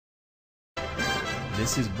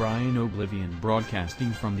This is Brian Oblivion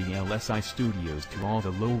broadcasting from the LSI studios to all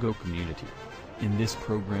the logo community. In this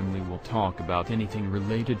program we will talk about anything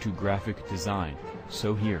related to graphic design,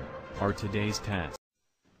 so here are today's tasks.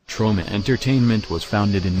 Troma Entertainment was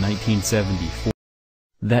founded in 1974.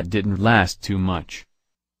 That didn't last too much.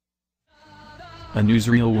 A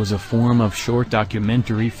newsreel was a form of short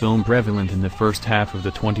documentary film prevalent in the first half of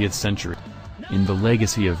the 20th century. In the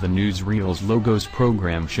Legacy of the Newsreels Logos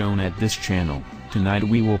program shown at this channel, tonight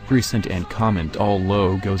we will present and comment all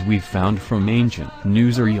logos we've found from ancient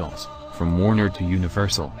newsreels, from Warner to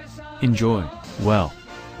Universal. Enjoy. Well,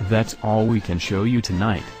 that's all we can show you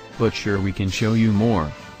tonight, but sure we can show you more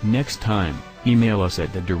next time. Email us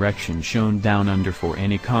at the direction shown down under for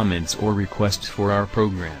any comments or requests for our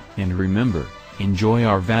program. And remember, enjoy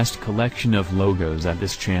our vast collection of logos at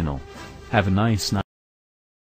this channel. Have a nice night.